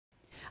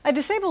A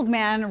disabled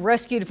man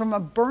rescued from a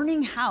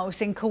burning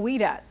house in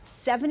Coweta.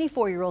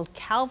 74-year-old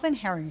Calvin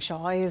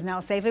Herringshaw is now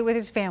safely with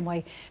his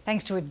family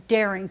thanks to a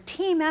daring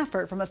team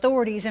effort from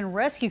authorities and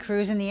rescue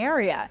crews in the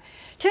area.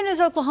 2 News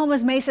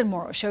Oklahoma's Mason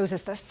Morrow shows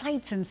us the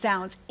sights and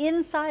sounds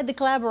inside the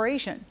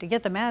collaboration to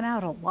get the man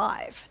out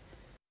alive.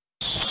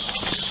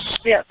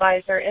 The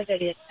advisor is a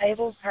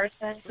disabled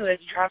person who is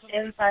trapped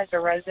inside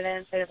the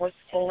residence and was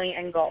fully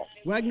engulfed.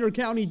 Wagner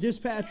County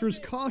dispatchers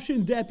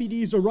cautioned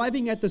deputies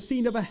arriving at the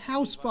scene of a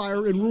house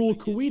fire in rural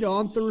Coweta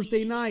on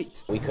Thursday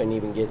night. We couldn't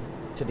even get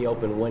to the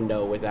open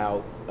window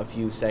without a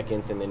few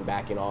seconds and then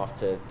backing off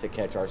to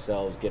catch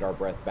ourselves, get our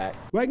breath back.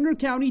 Wagner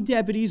County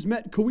deputies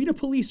met Coweta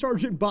Police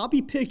Sergeant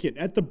Bobby Pickett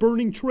at the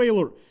burning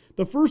trailer.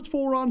 The first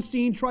 4 on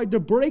scene tried to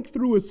break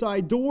through a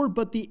side door,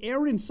 but the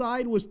air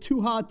inside was too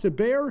hot to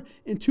bear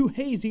and too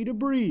hazy to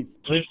breathe.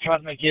 We've tried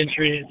to make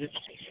entry. It's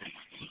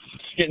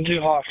getting too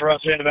hot for us.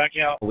 We had to back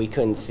out. We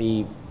couldn't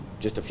see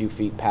just a few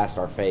feet past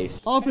our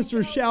face.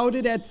 Officers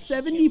shouted at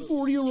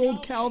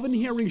 74-year-old Calvin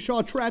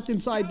Herringshaw trapped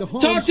inside the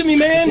home. Talk to me,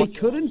 man! They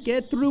couldn't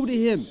get through to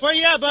him. Where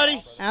you at,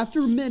 buddy?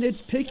 After minutes,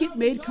 Pickett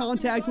made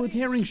contact with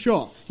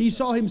Herringshaw. He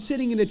saw him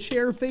sitting in a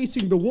chair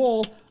facing the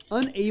wall,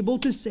 unable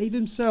to save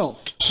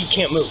himself. He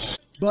can't move.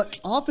 But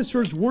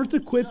officers weren't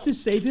equipped to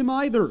save him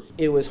either.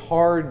 It was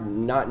hard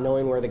not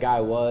knowing where the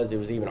guy was. It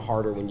was even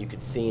harder when you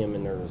could see him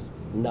and there was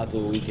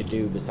nothing we could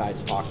do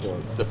besides talk to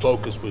him. The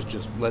focus was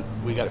just,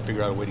 we got to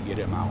figure out a way to get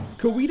him out.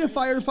 Coweta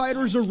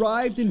firefighters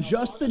arrived in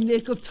just the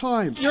nick of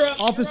time.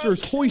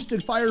 Officers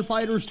hoisted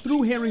firefighters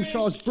through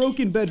Herringshaw's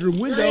broken bedroom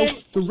window.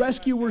 The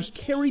rescuers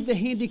carried the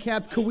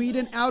handicapped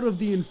Cowetan out of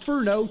the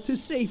inferno to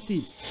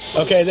safety.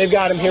 Okay, they've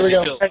got him. Here we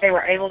go. But they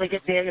were able to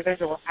get the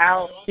individual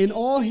out. An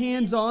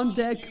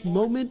all-hands-on-deck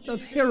moment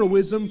of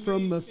heroism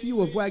from a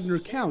few of Wagner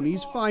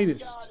County's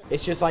finest.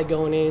 It's just like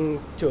going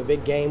into a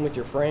big game with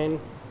your friend.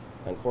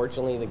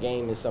 Unfortunately, the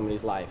game is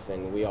somebody's life,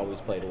 and we always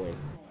play to win.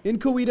 In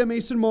Coweta,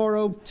 Mason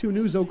Morrow, 2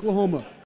 News Oklahoma.